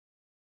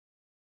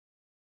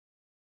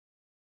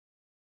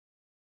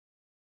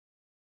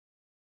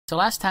So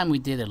last time we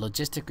did a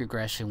logistic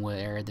regression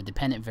where the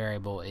dependent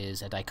variable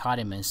is a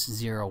dichotomous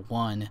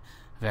 0-1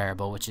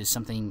 variable, which is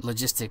something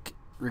logistic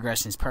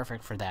regression is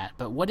perfect for that.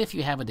 But what if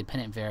you have a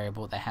dependent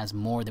variable that has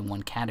more than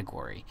one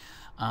category?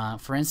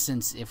 For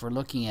instance, if we're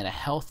looking at a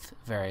health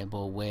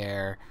variable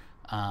where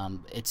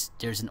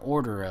there's an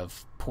order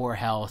of poor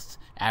health,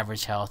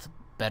 average health,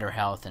 better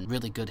health, and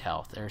really good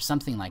health, or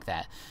something like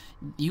that.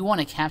 You want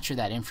to capture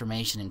that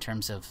information in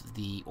terms of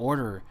the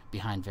order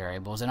behind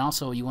variables, and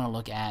also you want to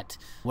look at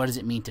what does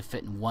it mean to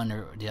fit in one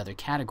or the other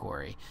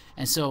category.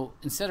 And so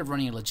instead of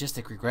running a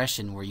logistic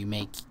regression where you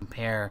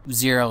compare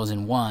zeros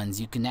and ones,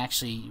 you can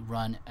actually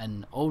run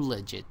an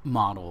O-logit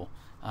model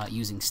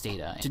using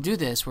STATA. To do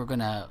this, we're going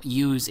to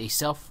use a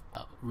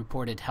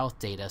self-reported health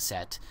data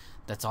set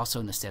that's also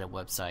in the STATA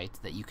website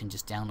that you can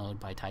just download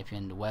by typing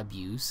in web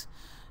use.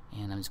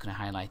 And I'm just going to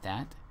highlight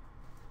that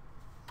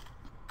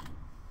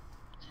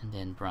and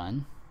then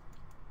run.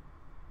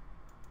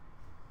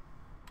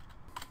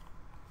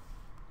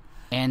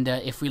 And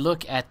if we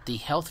look at the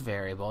health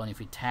variable, and if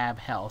we tab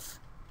health,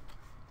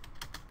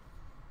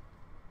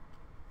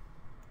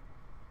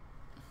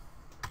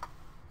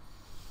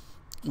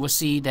 we'll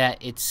see that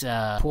it's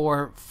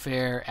poor,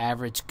 fair,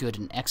 average, good,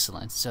 and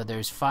excellent. So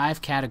there's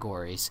 5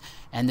 categories,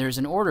 and there's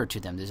an order to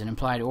them. There's an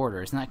implied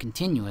order. It's not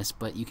continuous,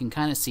 but you can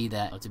kind of see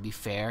that to be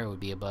fair, it would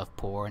be above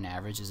poor, and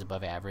average is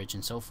above average,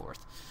 and so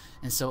forth.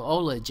 And so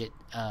O-logit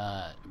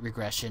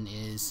regression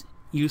is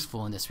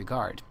useful in this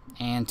regard.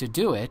 And to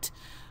do it,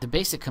 the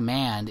basic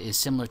command is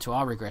similar to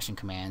all regression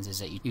commands, is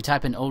that you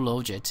type in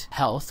O-logit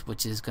health,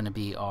 which is going to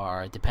be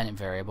our dependent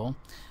variable,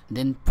 and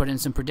then put in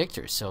some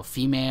predictors. So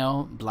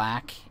female,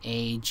 black,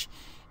 age,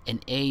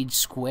 and age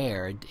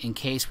squared, in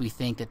case we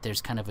think that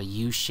there's kind of a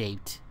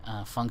U-shaped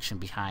function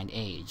behind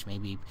age.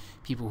 Maybe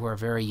people who are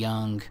very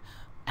young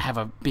have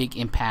a big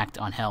impact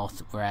on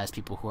health, whereas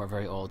people who are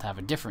very old have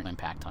a different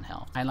impact on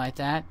health. Highlight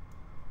that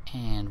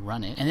and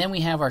run it. And then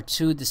we have our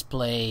 2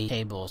 display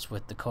tables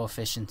with the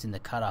coefficients and the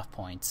cutoff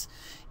points.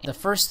 The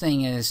first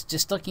thing is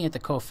just looking at the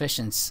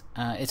coefficients.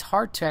 It's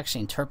hard to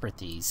actually interpret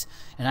these,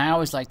 and I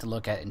always like to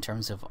look at it in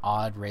terms of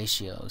odd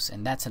ratios,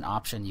 and that's an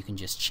option you can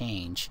just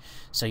change.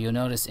 So you'll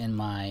notice in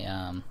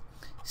my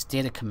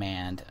STATA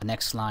command, the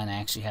next line I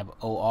actually have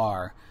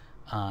OR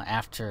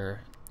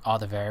after all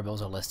the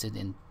variables are listed,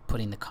 and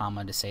putting the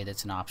comma to say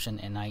that's an option.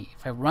 And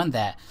if I run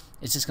that,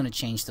 it's just going to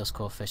change those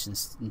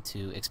coefficients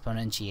into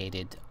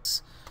exponentiated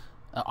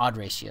odd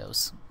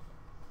ratios.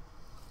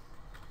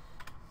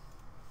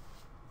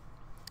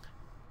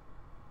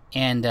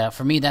 And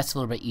for me, that's a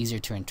little bit easier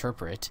to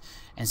interpret.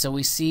 And so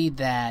we see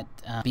that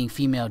being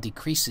female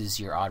decreases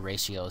your odd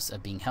ratios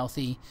of being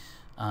healthy.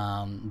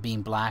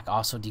 Being black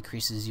also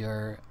decreases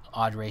your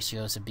odd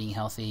ratios of being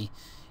healthy.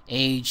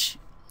 Age,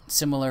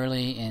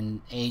 similarly,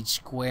 in age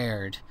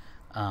squared,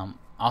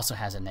 also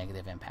has a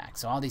negative impact.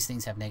 So all these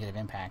things have negative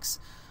impacts,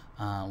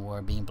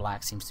 where being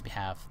black seems to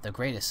have the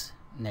greatest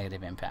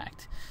negative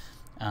impact.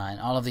 And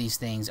all of these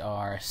things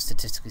are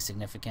statistically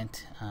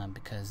significant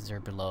because they're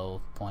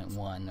below 0.1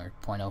 or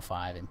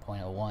 0.05 and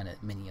 0.01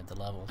 at many of the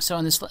levels. So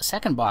in this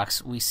second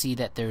box, we see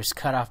that there's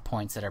cutoff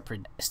points that are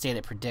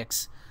STATA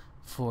predicts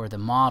for the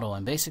model,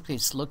 and basically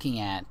it's looking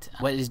at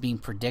what is being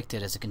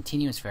predicted as a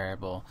continuous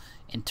variable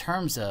in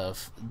terms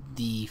of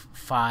the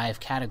 5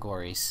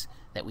 categories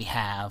that we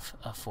have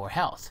for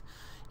health.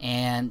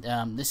 And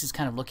this is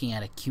kind of looking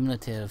at a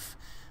cumulative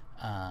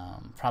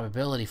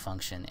probability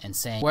function and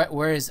saying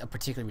where is a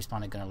particular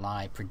respondent going to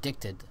lie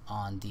predicted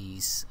on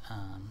these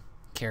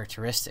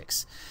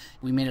characteristics.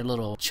 We made a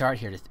little chart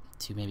here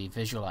to maybe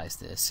visualize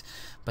this,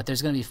 but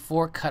there's going to be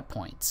 4 cut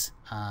points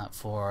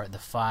for the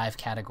 5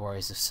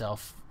 categories of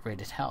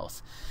self-rated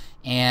health.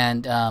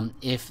 And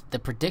if the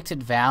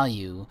predicted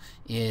value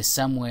is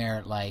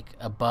somewhere like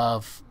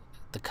above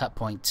the cut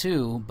point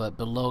 2 but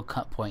below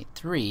cut point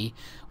 3,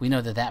 we know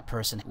that that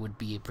person would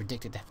be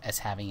predicted as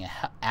having an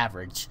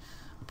average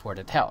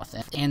reported health.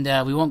 And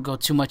we won't go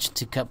too much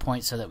to cut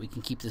points so that we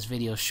can keep this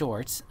video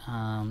short,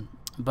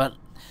 but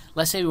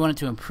let's say we wanted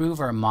to improve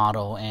our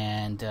model,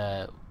 and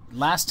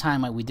last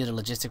time we did a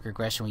logistic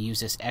regression, we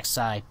used this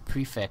xi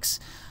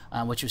prefix,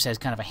 which was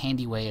kind of a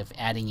handy way of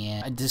adding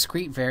in a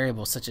discrete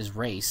variable such as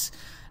race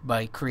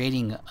by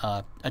creating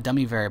a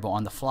dummy variable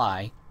on the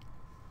fly.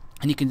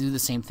 And you can do the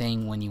same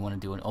thing when you want to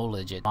do an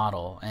O-logit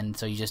model. And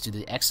so you just do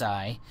the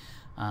xi,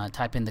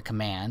 type in the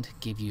command,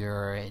 give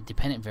your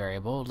dependent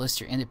variable,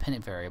 list your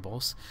independent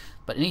variables,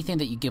 but anything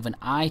that you give an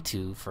I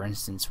to, for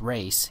instance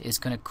race, is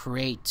going to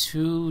create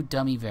 2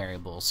 dummy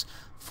variables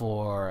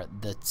for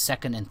the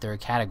second and third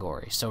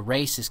category. So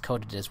race is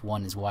coded as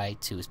 1 is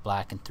white, 2 is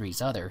black, and 3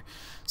 is other.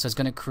 So it's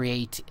going to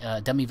create a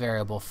dummy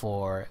variable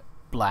for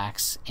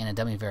blacks and a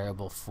dummy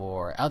variable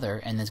for other,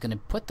 and then it's going to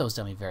put those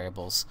dummy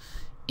variables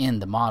in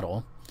the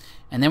model.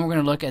 And then we're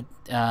going to look at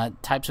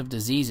types of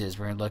diseases.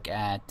 We're going to look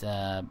at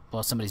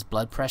well, somebody's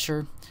blood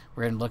pressure.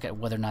 We're going to look at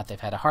whether or not they've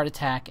had a heart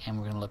attack, and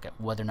we're going to look at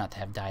whether or not they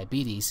have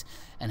diabetes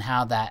and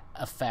how that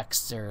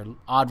affects their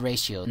odd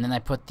ratio. And then I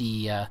put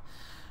the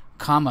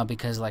comma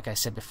because, like I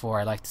said before,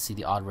 I like to see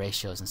the odd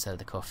ratios instead of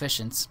the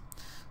coefficients.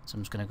 So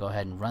I'm just going to go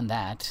ahead and run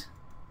that.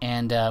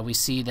 And we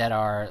see that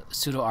our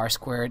pseudo r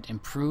squared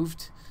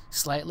improved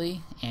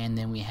slightly, and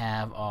then we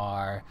have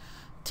our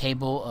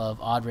table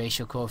of odd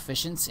ratio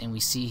coefficients, and we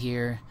see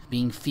here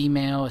being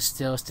female is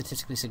still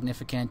statistically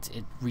significant.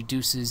 It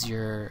reduces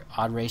your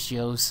odd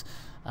ratios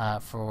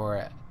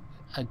for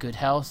a good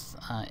health.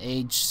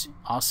 Age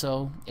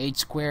also, age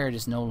squared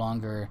is no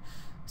longer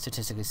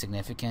statistically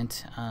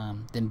significant.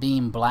 Then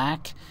being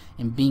black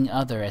and being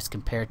other as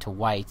compared to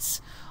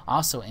whites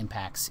also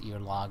impacts your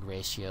log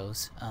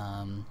ratios.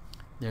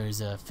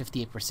 There's a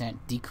 58%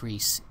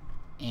 decrease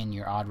in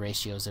your odd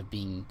ratios of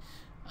being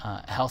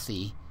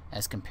healthy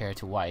as compared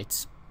to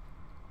whites.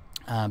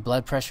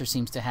 Blood pressure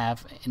seems to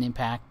have an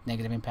impact,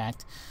 negative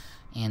impact,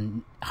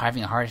 and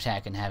having a heart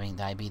attack and having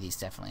diabetes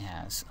definitely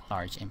has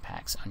large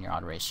impacts on your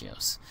odd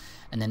ratios.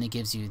 And then it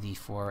gives you the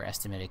 4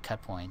 estimated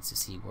cut points to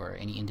see where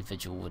any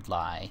individual would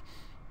lie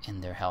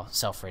in their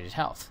self-rated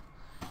health.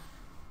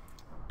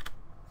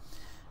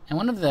 And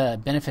one of the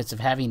benefits of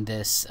having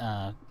this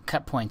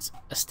cut points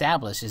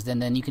established is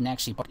then you can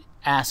actually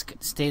ask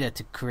STATA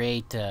to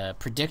create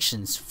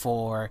predictions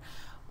for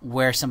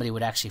where somebody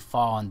would actually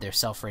fall in their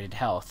self-rated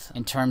health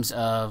in terms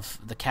of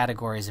the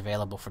categories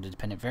available for the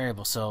dependent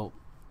variable. So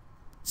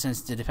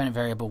since the dependent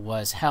variable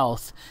was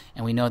health,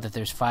 and we know that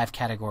there's 5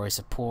 categories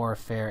of poor,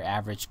 fair,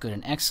 average, good,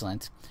 and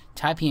excellent,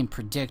 typing in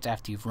predict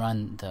after you've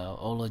run the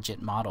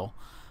OLOGIT model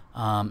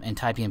and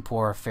typing in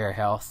poor, fair,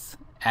 health,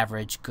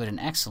 average, good, and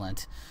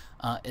excellent,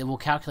 it will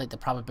calculate the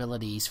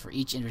probabilities for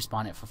each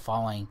respondent for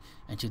falling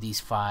into these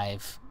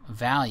 5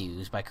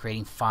 values by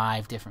creating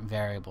 5 different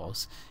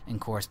variables and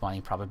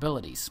corresponding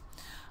probabilities.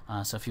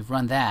 So if you've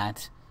run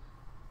that,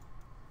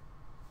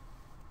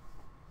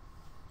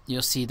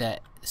 you'll see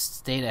that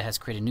STATA has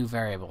created new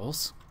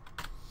variables,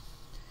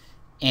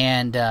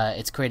 and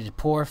it's created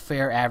poor,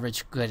 fair,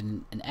 average, good,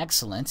 and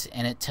excellent,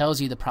 and it tells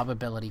you the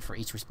probability for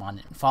each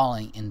respondent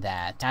falling in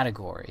that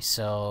category.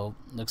 So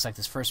it looks like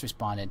this first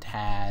respondent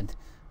had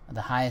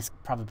the highest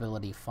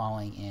probability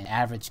falling in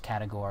average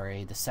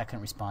category. The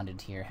second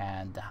respondent here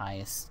had the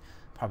highest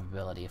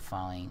probability of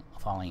falling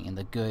in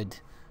the good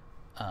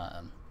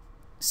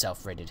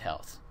self-rated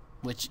health,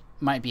 which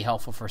might be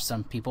helpful for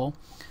some people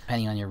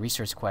depending on your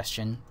research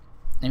question.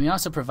 And we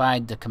also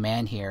provide the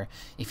command here.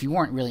 If you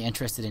weren't really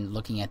interested in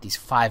looking at these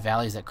 5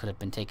 values that could have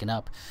been taken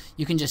up,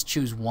 you can just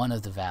choose one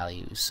of the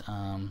values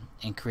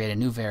and create a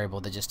new variable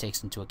that just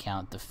takes into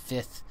account the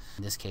 5th.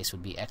 In this case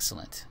would be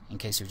excellent, in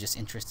case you're just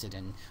interested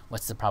in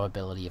what's the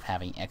probability of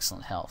having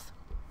excellent health.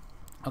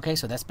 Okay,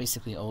 so that's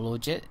basically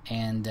OLOGIT,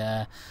 and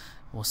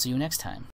we'll see you next time.